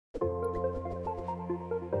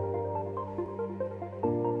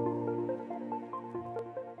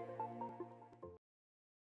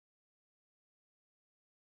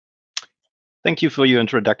Thank you for your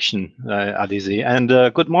introduction, Adese. And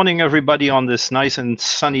good morning, everybody, on this nice and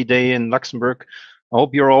sunny day in Luxembourg. I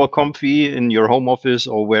hope you're all comfy in your home office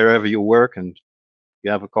or wherever you work, and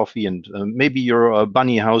you have a coffee and maybe your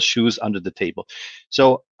bunny house shoes under the table.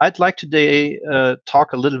 So I'd like today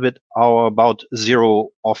talk a little bit about Zero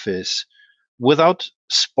Office. Without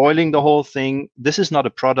spoiling the whole thing, this is not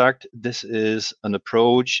a product. This is an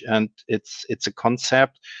approach, and it's a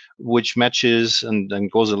concept which matches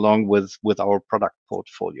and goes along with our product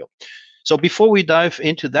portfolio. So before we dive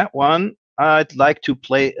into that one, I'd like to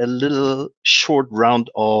play a little short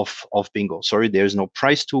round of bingo. Sorry, there's no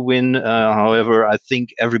prize to win. However, I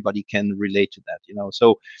think everybody can relate to that.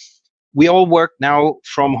 So we all work now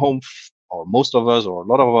from home, or most of us, or a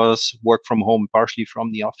lot of us work from home, partially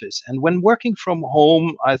from the office. And when working from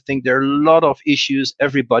home, I think there are a lot of issues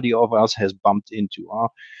everybody of us has bumped into.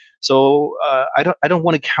 So I don't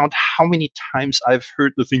want to count how many times I've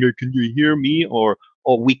heard the thing, "Can you hear me?" or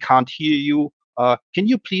 "We can't hear you. Can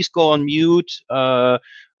you please go on mute?"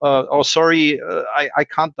 Oh, sorry, I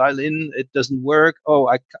can't dial in. It doesn't work. Oh,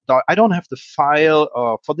 I don't have the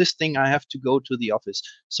file. For this thing, I have to go to the office.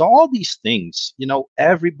 So all these things,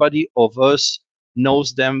 everybody of us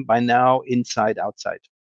knows them by now, inside, outside.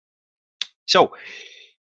 So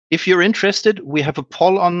if you're interested, we have a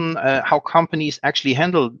poll on how companies actually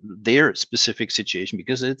handle their specific situation,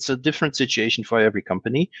 because it's a different situation for every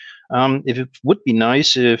company. If it would be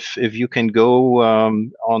nice if you can go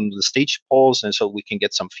on the stage polls, and so we can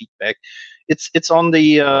get some feedback. It's on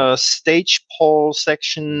the stage poll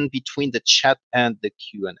section between the chat and the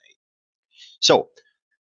Q&A. So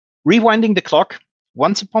rewinding the clock,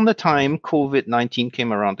 once upon a time, COVID-19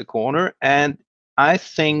 came around the corner, and I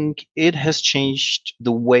think it has changed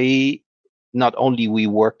the way not only we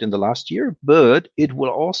worked in the last year, but it will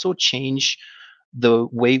also change the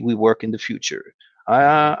way we work in the future.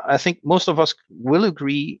 I think most of us will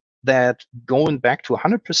agree that going back to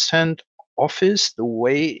 100% office the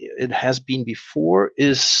way it has been before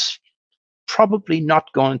is probably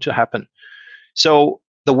not going to happen. So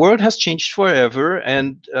the world has changed forever,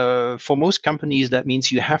 and for most companies, that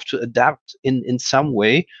means you have to adapt in some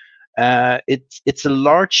way. It's a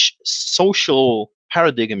large social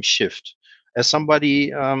paradigm shift. As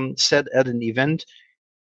somebody said at an event,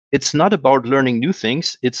 it's not about learning new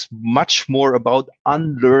things. It's much more about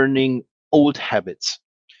unlearning old habits.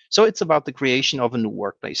 So it's about the creation of a new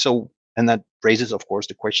workplace. So, and that raises, of course,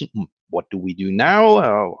 the question, what do we do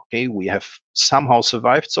now? Okay, we have somehow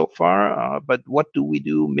survived so far, but what do we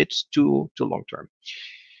do mid to long term?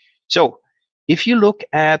 So if you look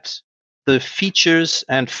at the features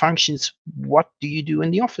and functions, what do you do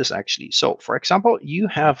in the office actually? So for example, you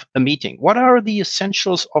have a meeting. What are the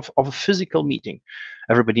essentials of a physical meeting?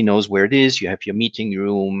 Everybody knows where it is. You have your meeting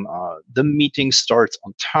room. The meeting starts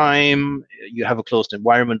on time. You have a closed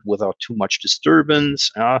environment without too much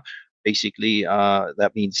disturbance. Basically,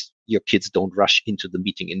 that means your kids don't rush into the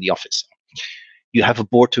meeting in the office. You have a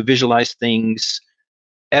board to visualize things.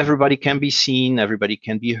 Everybody can be seen, everybody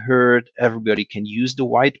can be heard, everybody can use the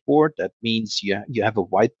whiteboard. That means you have a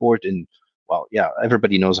whiteboard, and well, yeah,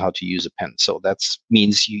 everybody knows how to use a pen. So that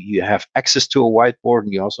means you have access to a whiteboard,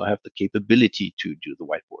 and you also have the capability to do the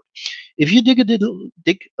whiteboard. If you dig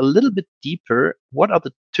a little bit deeper, what are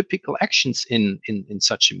the typical actions in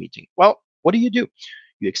such a meeting? Well, what do?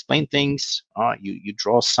 You explain things, you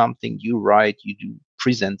draw something, you write, you do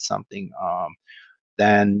present something.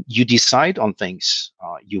 Then you decide on things.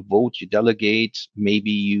 You vote, you delegate, maybe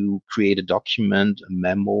you create a document, a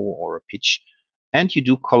memo, or a pitch, and you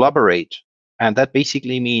do collaborate. And that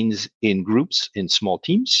basically means in groups, in small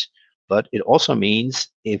teams, but it also means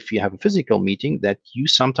if you have a physical meeting that you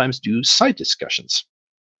sometimes do side discussions.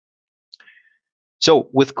 So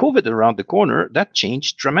with COVID around the corner, that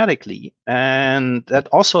changed dramatically. And that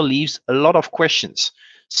also leaves a lot of questions.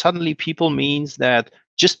 Suddenly people means that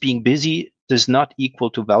just being busy does not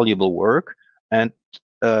equal to valuable work. And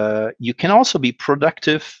you can also be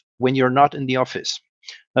productive when you're not in the office.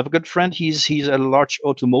 I have a good friend, he's at a large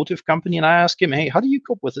automotive company, and I asked him, hey, how do you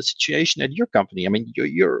cope with the situation at your company? I mean,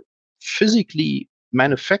 you're physically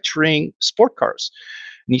manufacturing sport cars.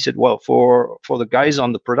 And he said, well, for the guys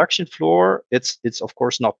on the production floor, it's of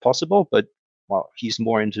course not possible, but well, he's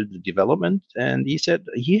more into the development. And he said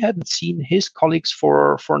he hadn't seen his colleagues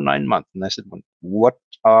for 9 months. And I said, well, what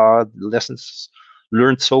are the lessons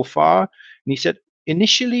learned so far? And he said,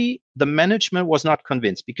 initially, the management was not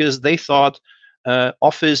convinced because they thought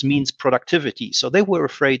office means productivity. So they were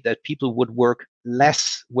afraid that people would work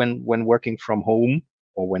less when working from home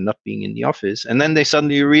or when not being in the office. And then they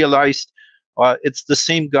suddenly realized It's the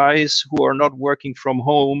same guys who are not working from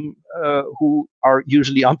home who are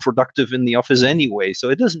usually unproductive in the office anyway. So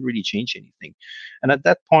it doesn't really change anything. And at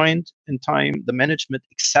that point in time, the management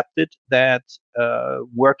accepted that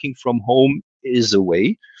working from home is a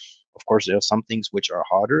way. Of course, there are some things which are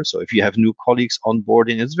harder. So if you have new colleagues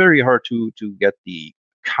onboarding, it's very hard to get the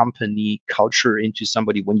company culture into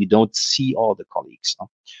somebody when you don't see all the colleagues.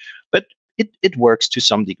 But it works to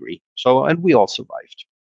some degree. So, and we all survived.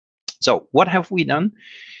 So what have we done?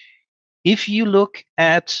 If you look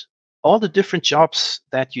at all the different jobs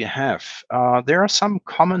that you have, there are some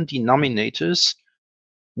common denominators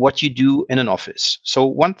what you do in an office. So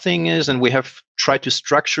one thing is, and we have tried to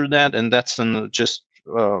structure that, and that's just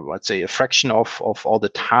let's say a fraction of all the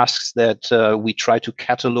tasks that we try to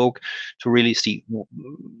catalog to really see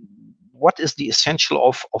what is the essential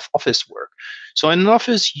of office work. So in an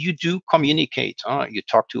office, you do communicate. You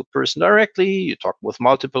talk to a person directly, you talk with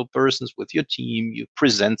multiple persons, with your team, you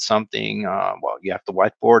present something. Well, you have the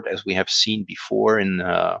whiteboard, as we have seen before in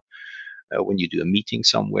when you do a meeting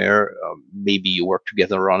somewhere. Maybe you work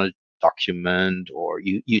together on a document, or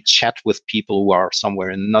you chat with people who are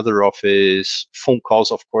somewhere in another office. Phone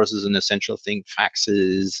calls, of course, is an essential thing.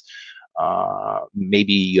 Faxes.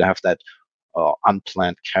 Maybe you have that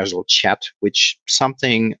unplanned casual chat, which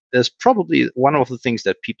something is probably one of the things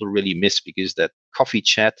that people really miss, because that coffee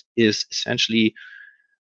chat is essentially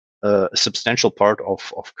a substantial part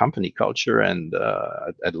of company culture, and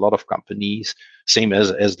at a lot of companies, same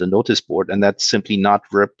as the notice board, and that's simply not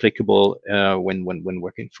replicable when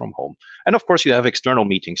working from home. And of course, you have external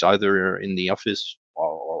meetings either in the office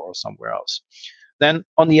or somewhere else. Then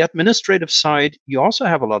on the administrative side, you also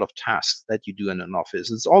have a lot of tasks that you do in an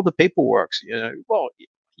office. It's all the paperwork. Well,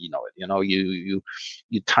 you know it.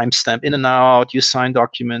 You timestamp in and out. You sign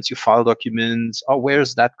documents. You file documents. Oh,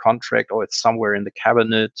 where's that contract? Oh, it's somewhere in the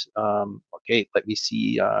cabinet. Okay, let me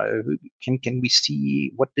see. Can we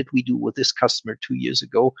see what did we do with this customer 2 years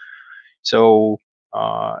ago? So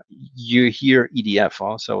you hear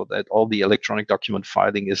EDF, so that all the electronic document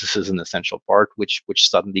filing is an essential part, which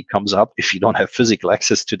suddenly comes up if you don't have physical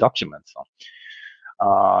access to documents.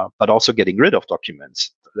 But also getting rid of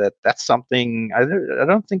documents. That's something I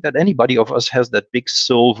don't think that anybody of us has that big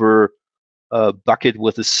silver bucket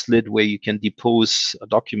with a slit where you can depose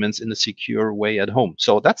documents in a secure way at home.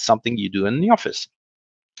 So that's something you do in the office.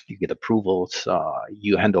 You get approvals.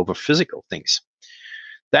 You hand over physical things.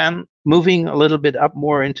 Then moving a little bit up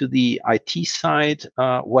more into the IT side,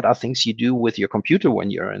 what are things you do with your computer when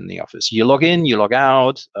you're in the office? You log in, you log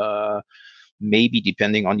out. Maybe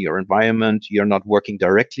depending on your environment, you're not working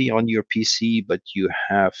directly on your PC, but you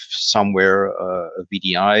have somewhere a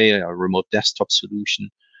VDI, a remote desktop solution.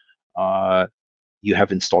 You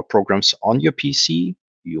have installed programs on your PC.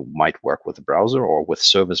 You might work with a browser or with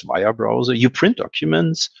service via browser. You print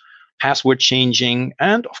documents. Password changing,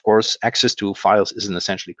 and of course, access to files is an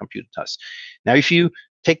essentially computer task. Now, if you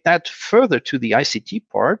take that further to the ICT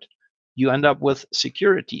part, you end up with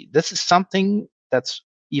security. This is something that's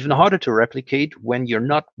even harder to replicate when you're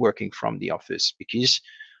not working from the office, because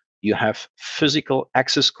you have physical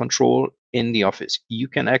access control in the office. You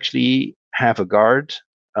can actually have a guard,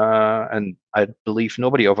 and I believe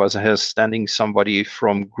nobody of us has standing somebody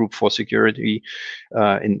from Group 4 Security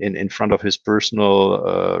in front of his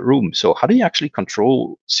personal room. So how do you actually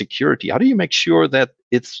control security? How do you make sure that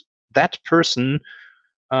it's that person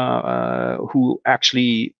who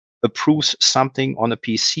actually approves something on a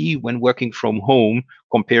PC when working from home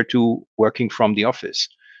compared to working from the office?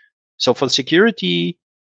 So for security,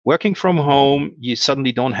 working from home, you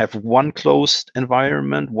suddenly don't have one closed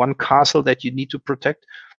environment, one castle that you need to protect,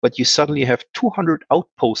 but you suddenly have 200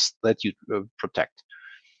 outposts that you protect.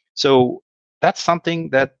 So that's something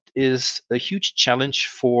that is a huge challenge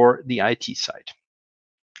for the IT side.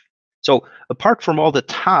 So apart from all the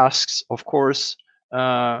tasks, of course,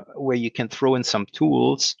 where you can throw in some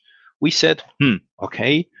tools, we said,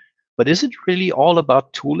 okay, but is it really all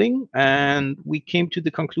about tooling? And we came to the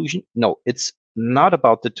conclusion, no, it's not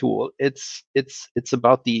about the tool. It's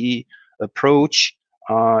about the approach.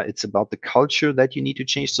 It's about the culture that you need to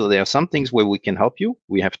change. So there are some things where we can help you.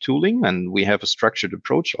 We have tooling and we have a structured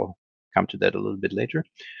approach. I'll come to that a little bit later.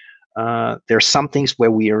 There are some things where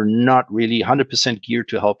we are not really 100% geared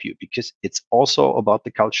to help you, because it's also about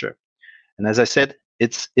the culture. And as I said,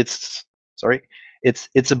 it's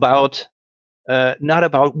about not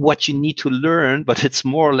about what you need to learn, but it's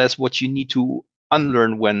more or less what you need to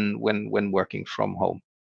unlearn when working from home.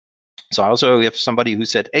 So I also have somebody who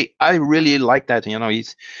said, "Hey, I really like that.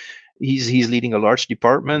 He's leading a large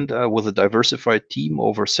department with a diversified team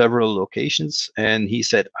over several locations, and he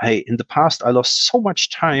said, "Hey, in the past, I lost so much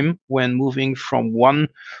time when moving from one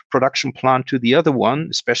production plant to the other one,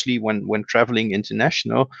 especially when traveling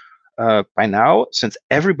international. By now, since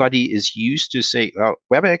everybody is used to say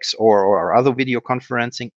WebEx or other video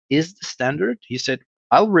conferencing is the standard," he said,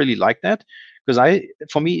 "I'll really like that because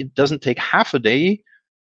for me, it doesn't take half a day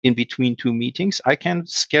in between two meetings. I can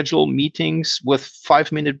schedule meetings with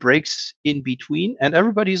 5-minute breaks in between, and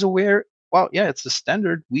everybody's aware. Well, yeah, it's the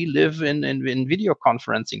standard. We live in video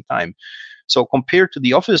conferencing time. So compared to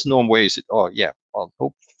the office norm, where is it? Oh, yeah, well,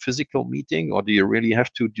 no physical meeting, or do you really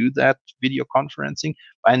have to do that video conferencing?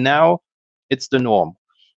 By now, it's the norm.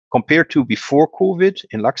 Compared to before COVID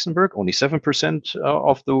in Luxembourg, only 7%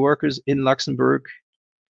 of the workers in Luxembourg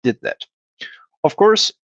did that. Of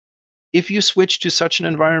course, if you switch to such an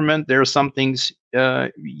environment, there are some things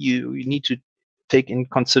you need to take in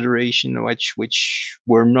consideration which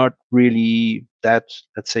were not really that,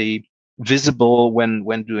 let's say, visible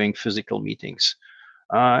when doing physical meetings.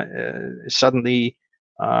 Suddenly,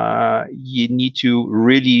 you need to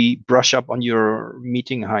really brush up on your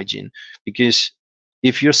meeting hygiene, because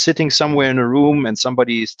if you're sitting somewhere in a room and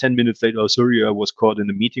somebody is 10 minutes late, oh, sorry, I was caught in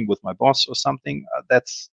a meeting with my boss or something,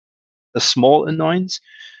 that's a small annoyance.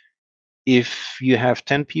 If you have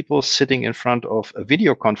 10 people sitting in front of a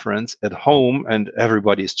video conference at home and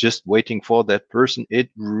everybody's just waiting for that person,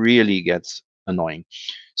 it really gets annoying.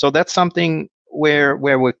 So that's something where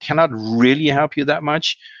we cannot really help you that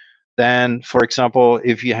much. Then, for example,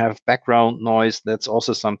 if you have background noise, that's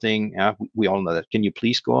also something we all know that. Can you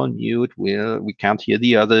please go on mute? We can't hear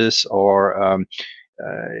the others. Or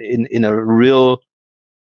in a real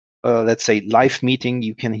let's say live meeting,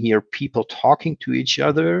 you can hear people talking to each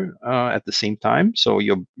other at the same time. So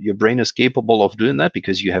your brain is capable of doing that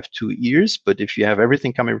because you have two ears. But if you have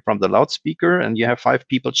everything coming from the loudspeaker and you have 5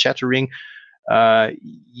 people chattering,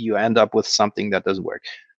 you end up with something that doesn't work.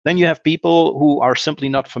 Then you have people who are simply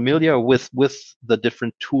not familiar with the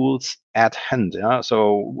different tools at hand.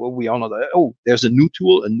 So we all know that, oh, there's a new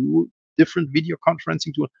tool, a new different video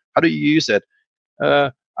conferencing tool. How do you use it?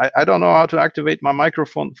 I don't know how to activate my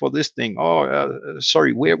microphone for this thing. Oh,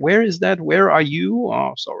 sorry, where is that? Where are you?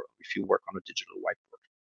 Oh, sorry, if you work on a digital whiteboard.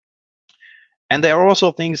 And there are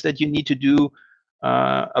also things that you need to do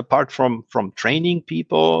apart from training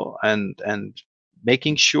people and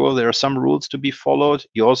making sure there are some rules to be followed.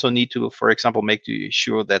 You also need to, for example, make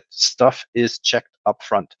sure that stuff is checked up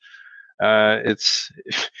front. It's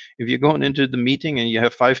if you're going into the meeting and you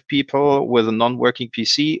have 5 people with a non-working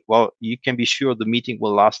PC, well, you can be sure the meeting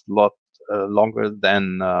will last a lot longer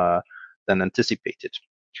than anticipated.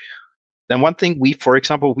 Then one thing for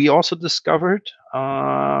example, we also discovered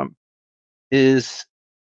is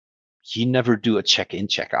you never do a check-in,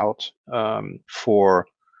 check-out for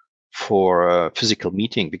a physical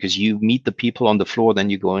meeting, because you meet the people on the floor,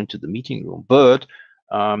 then you go into the meeting room. But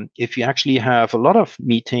if you actually have a lot of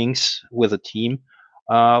meetings with a team,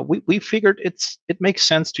 we figured it makes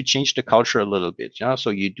sense to change the culture a little bit. Yeah? So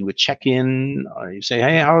you do a check-in, you say,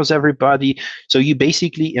 hey, how's everybody? So you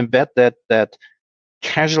basically embed that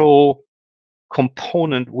casual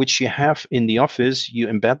component which you have in the office, you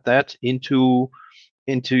embed that into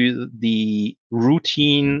the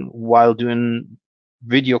routine while doing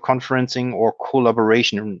video conferencing or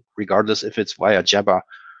collaboration, regardless if it's via Jabber.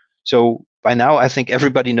 So by now, I think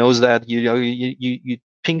everybody knows that you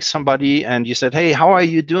ping somebody and you said, "Hey, how are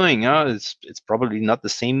you doing?" It's probably not the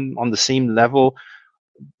same on the same level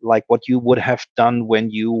like what you would have done when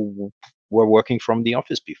you were working from the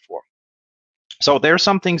office before. So there are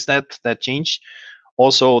some things that change.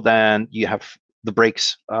 Also, then you have the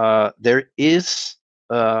breaks. There is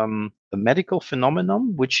a medical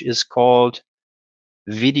phenomenon which is called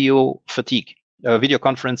video fatigue, video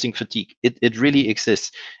conferencing fatigue. It really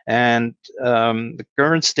exists, and the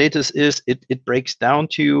current status is it breaks down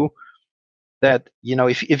to that,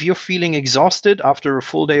 if you're feeling exhausted after a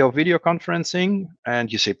full day of video conferencing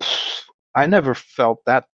and you say, I never felt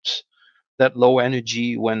that low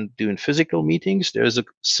energy when doing physical meetings, there's a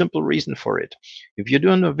simple reason for it. If you're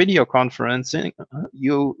doing a video conferencing,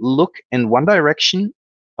 you look in one direction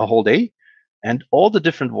a whole day, and all the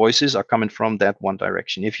different voices are coming from that one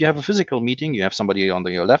direction. If you have a physical meeting, you have somebody on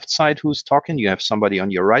your left side who's talking, you have somebody on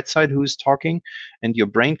your right side who's talking, and your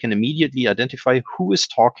brain can immediately identify who is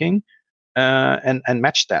talking and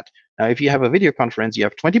match that. Now, if you have a video conference, you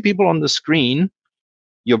have 20 people on the screen,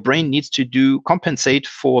 your brain needs to compensate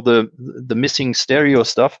for the missing stereo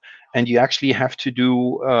stuff, and you actually have to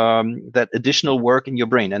do that additional work in your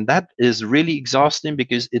brain, and that is really exhausting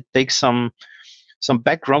because it takes some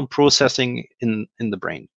background processing in the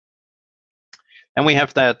brain. And we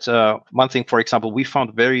have that one thing, for example, we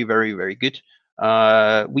found very, very, very good.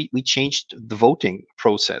 We changed the voting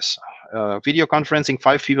process. Video conferencing,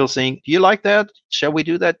 5 people saying, do you like that? Shall we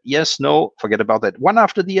do that? Yes, no, forget about that. One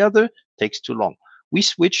after the other takes too long. We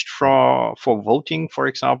switched for voting, for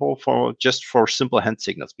example, for just for simple hand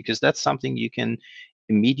signals, because that's something you can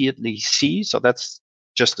immediately see. So that's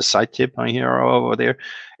just a side tip on here or over there.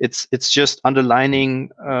 It's just underlining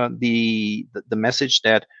the message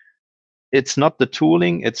that it's not the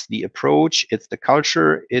tooling, it's the approach, it's the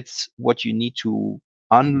culture, it's what you need to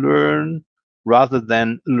unlearn rather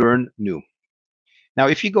than learn new. Now,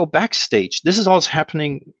 if you go backstage, this is all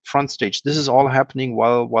happening front stage. This is all happening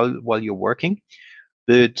while you're working.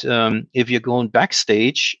 But if you're going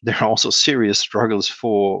backstage, there are also serious struggles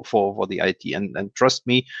for the IT. And trust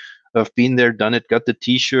me, I've been there, done it, got the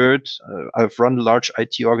T-shirt. I've run a large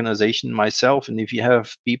IT organization myself, and if you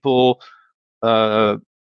have people uh,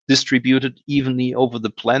 distributed evenly over the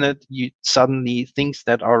planet, you suddenly things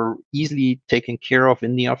that are easily taken care of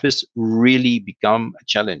in the office really become a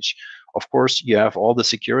challenge. Of course, you have all the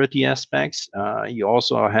security aspects. You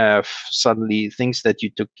also have suddenly things that you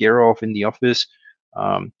took care of in the office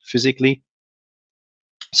physically.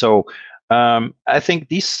 So I think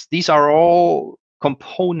these are all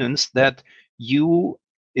components that you,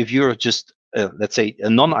 if you're just let's say a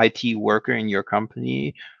non-IT worker in your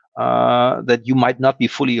company, that you might not be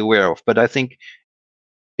fully aware of. But I think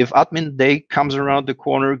if admin day comes around the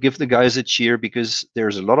corner, give the guys a cheer, because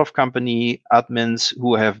there's a lot of company admins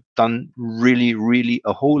who have done really, really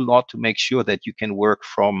a whole lot to make sure that you can work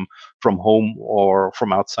from home or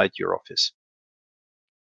from outside your office.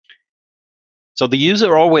 So the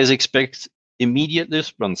user always expects immediate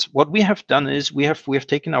response. What we have done is we have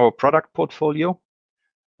taken our product portfolio,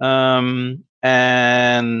 and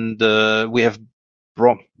we have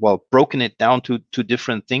broken it down to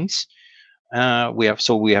different things. We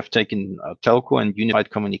have taken telco and unified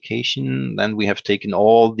communication. Then we have taken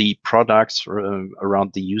all the products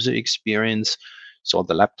around the user experience, so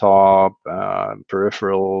the laptop,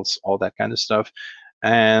 peripherals, all that kind of stuff.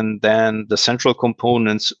 And then the central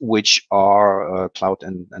components, which are cloud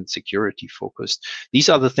and security focused. These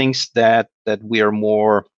are the things that we are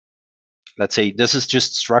more, let's say, this is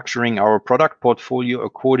just structuring our product portfolio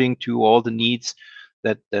according to all the needs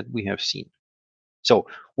that we have seen. So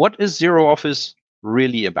what is Zero Office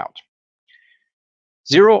really about?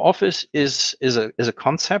 Zero Office is a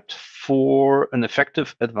concept for an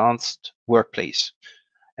effective advanced workplace.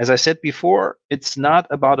 As I said before, it's not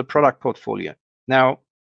about a product portfolio. Now,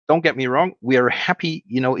 don't get me wrong, we are happy,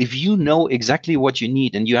 if you know exactly what you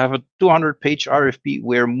need and you have a 200-page RFP,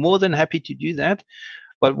 we're more than happy to do that.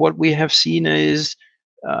 But what we have seen is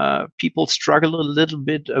people struggle a little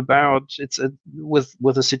bit about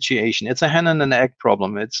with a situation. It's a hen and an egg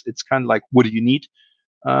problem. It's kind of like, what do you need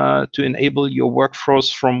to enable your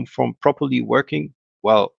workforce from properly working?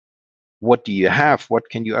 Well, what do you have? What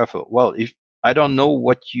can you offer? Well, if I don't know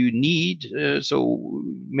what you need, so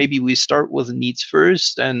maybe we start with the needs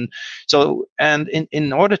first. And so, and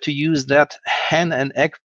in order to use that hen and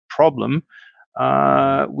egg problem,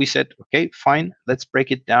 we said, okay, fine, let's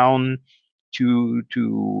break it down to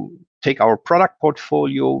take our product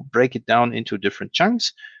portfolio, break it down into different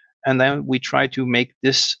chunks, and then we try to make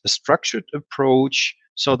this a structured approach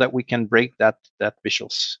so that we can break that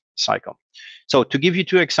vicious cycle. So to give you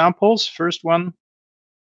 2 examples, first one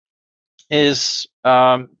is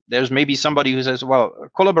there's maybe somebody who says, well,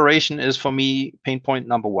 collaboration is for me pain point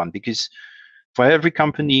number 1, because for every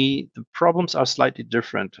company, the problems are slightly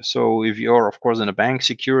different. So if you're, of course, in a bank,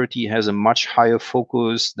 security has a much higher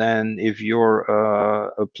focus than if you're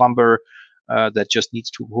a plumber that just needs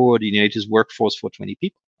to coordinate his workforce for 20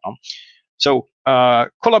 people. So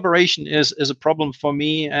collaboration is a problem for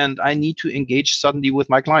me, and I need to engage suddenly with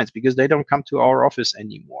my clients because they don't come to our office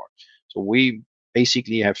anymore. So we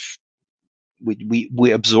basically have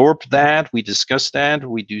we absorb that, we discuss that,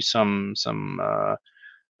 we do some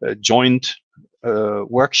joint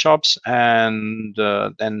workshops, and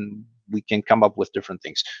then we can come up with different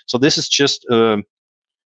things. So this is just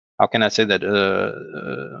how can I say that?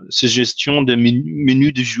 Suggestion de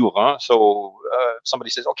menu du jour. Huh? So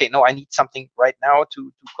somebody says, okay, no, I need something right now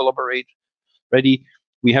to collaborate. Ready?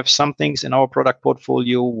 We have some things in our product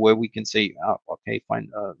portfolio where we can say, oh, okay,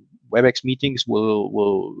 fine. WebEx meetings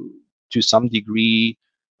will to some degree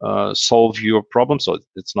solve your problem. So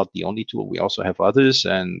it's not the only tool. We also have others,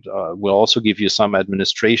 and we'll also give you some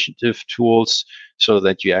administrative tools so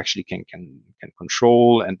that you actually can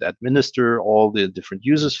control and administer all the different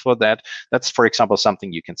users for that. That's, for example,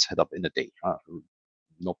 something you can set up in a day.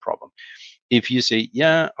 No problem. If you say,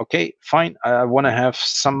 yeah, okay, fine, I want to have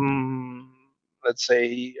some let's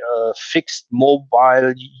say, fixed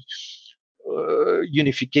mobile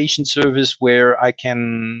unification service where I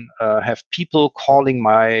can have people calling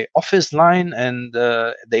my office line, and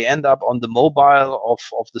they end up on the mobile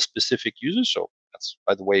of the specific user. So that's,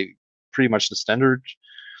 by the way, pretty much the standard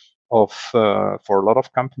of for a lot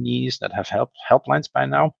of companies that have helplines by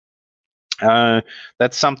now.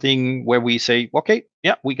 That's something where we say, okay,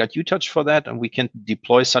 yeah, we got UTouch for that, and we can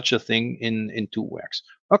deploy such a thing in 2 weeks.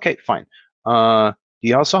 Okay, fine. Do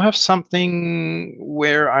you also have something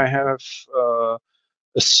where I have a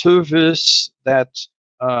service that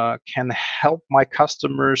can help my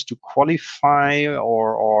customers to qualify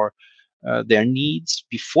or their needs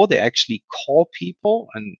before they actually call people?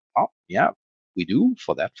 And oh, yeah, we do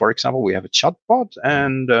for that. For example, we have a chatbot,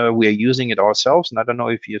 and we are using it ourselves. And I don't know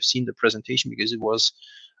if you have seen the presentation, because it was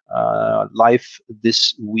live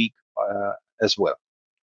this week as well.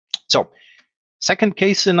 So, second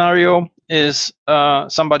case scenario is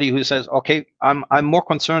somebody who says, okay, I'm more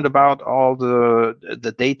concerned about all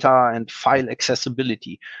the data and file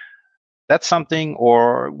accessibility. That's something,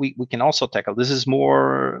 or we can also tackle. This is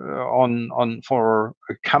more on for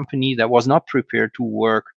a company that was not prepared to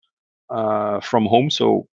work from home.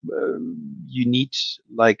 So you need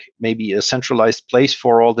like maybe a centralized place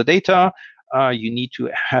for all the data. You need to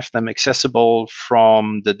have them accessible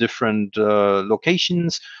from the different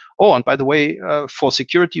locations. Oh, and by the way, for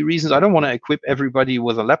security reasons, I don't want to equip everybody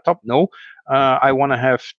with a laptop. No, I want to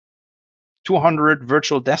have 200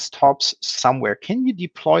 virtual desktops somewhere. Can you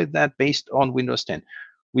deploy that based on Windows 10?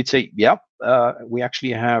 We'd say, yeah, we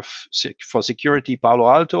actually have for security Palo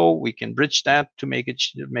Alto. We can bridge that to make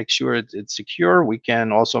sure it's secure. We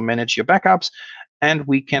can also manage your backups, and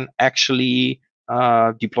we can actually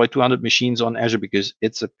deploy 200 machines on Azure, because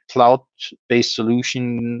it's a cloud-based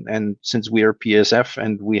solution. And since we are PSF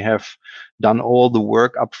and we have done all the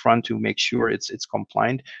work up front to make sure it's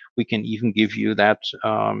compliant, we can even give you that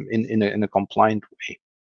in a compliant way.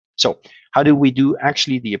 So how do we do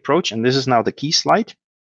actually the approach? And this is now the key slide.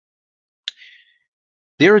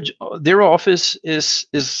 Zero Office is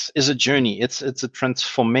a journey. It's a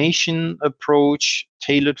transformation approach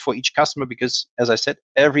tailored for each customer, because, as I said,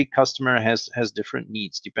 every customer has different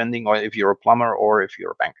needs depending on if you're a plumber or if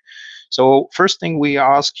you're a bank. So first thing we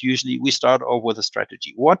ask, usually we start off with a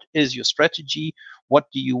strategy. What is your strategy? What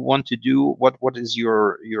do you want to do? What is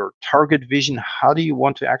your target vision? How do you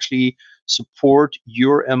want to actually support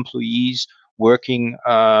your employees working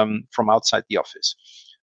from outside the office?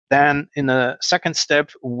 Then in a second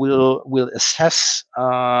step, we'll assess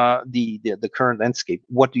the current landscape.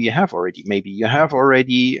 What do you have already? Maybe you have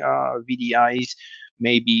already VDIs.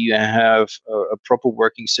 Maybe you have a proper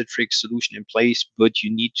working Citrix solution in place, but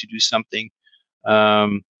you need to do something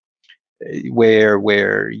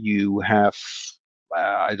where you have,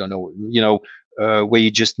 I don't know, where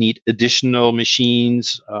you just need additional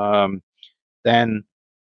machines. Then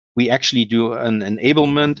we actually do an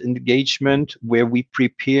enablement engagement where we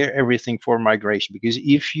prepare everything for migration. Because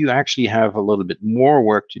if you actually have a little bit more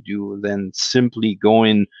work to do than simply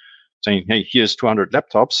going saying, hey, here's 200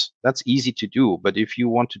 laptops, that's easy to do. But if you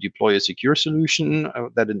want to deploy a secure solution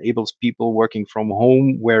that enables people working from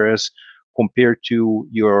home, whereas compared to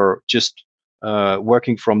your just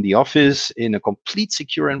working from the office in a complete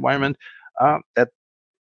secure environment, that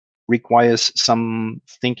requires some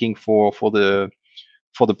thinking for the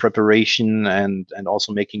preparation, and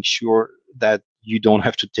also making sure that you don't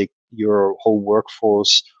have to take your whole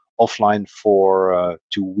workforce offline for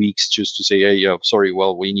 2 weeks just to say, hey, sorry,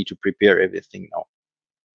 well, we need to prepare everything now.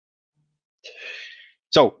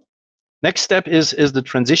 So next step is the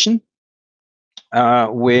transition,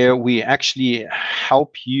 where we actually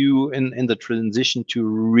help you in the transition to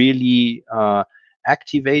really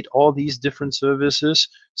activate all these different services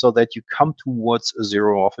so that you come towards a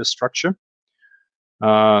zero office structure.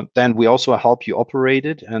 Then we also help you operate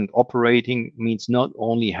it, and operating means not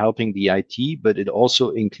only helping the IT, but it also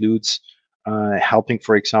includes helping,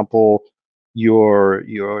 for example, your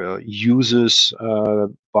users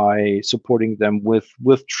by supporting them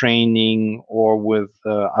with training or with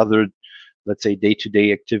other, let's say,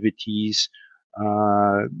 day-to-day activities,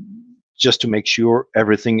 just to make sure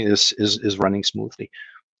everything is running smoothly.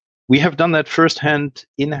 We have done that firsthand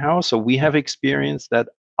in-house, so we have experienced that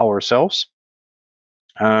ourselves.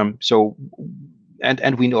 And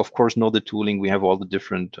we know, of course, know the tooling. We have all the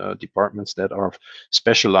different departments that are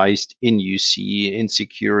specialized in UC, in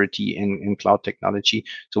security, in cloud technology.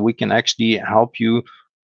 So we can actually help you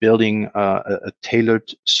building a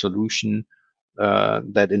tailored solution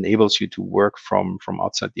that enables you to work from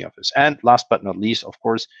outside the office. And last but not least, of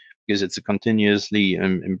course, because it's a continuously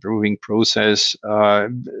improving process.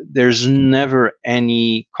 There's never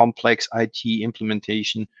any complex IT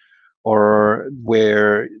implementation or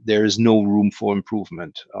where there is no room for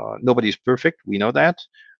improvement. Nobody's perfect, we know that.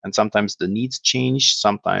 And sometimes the needs change.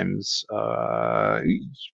 Sometimes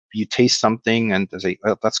you taste something and say,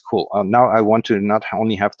 well, that's cool. Now I want to not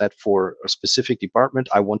only have that for a specific department,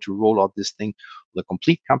 I want to roll out this thing for the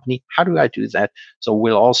complete company. How do I do that? So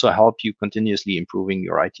we'll also help you continuously improving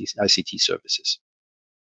your ICT services.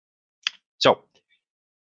 So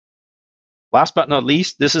last but not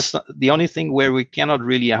least, this is the only thing where we cannot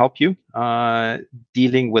really help you,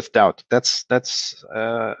 dealing with doubt. That's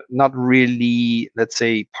not really, let's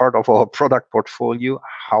say, part of our product portfolio.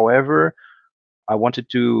 However, I wanted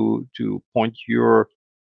to point you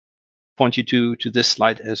to this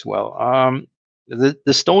slide as well.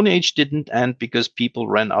 The Stone Age didn't end because people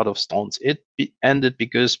ran out of stones. It ended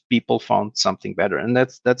because people found something better, and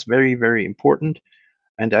that's very, very important.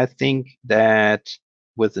 And I think that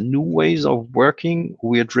with the new ways of working,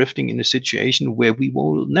 we are drifting in a situation where we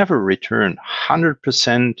will never return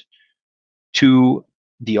 100% to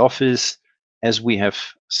the office as we have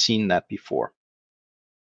seen that before.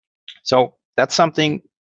 So that's something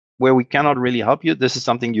where we cannot really help you. This is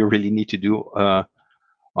something you really need to do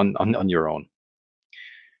on your own.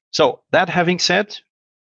 So that having said,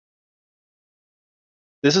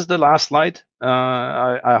 this is the last slide.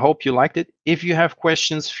 I hope you liked it. If you have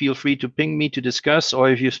questions, feel free to ping me to discuss, or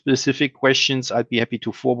if you have specific questions, I'd be happy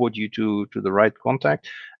to forward you to the right contact.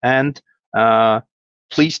 And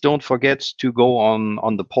please don't forget to go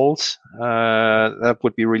on the polls. That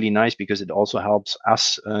would be really nice because it also helps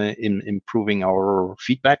us in improving our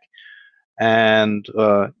feedback. And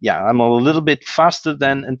yeah, I'm a little bit faster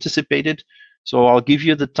than anticipated, so I'll give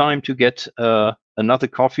you the time to get another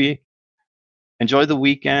coffee. Enjoy the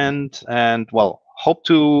weekend, and well, hope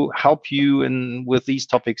to help you with these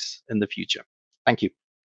topics in the future. Thank you.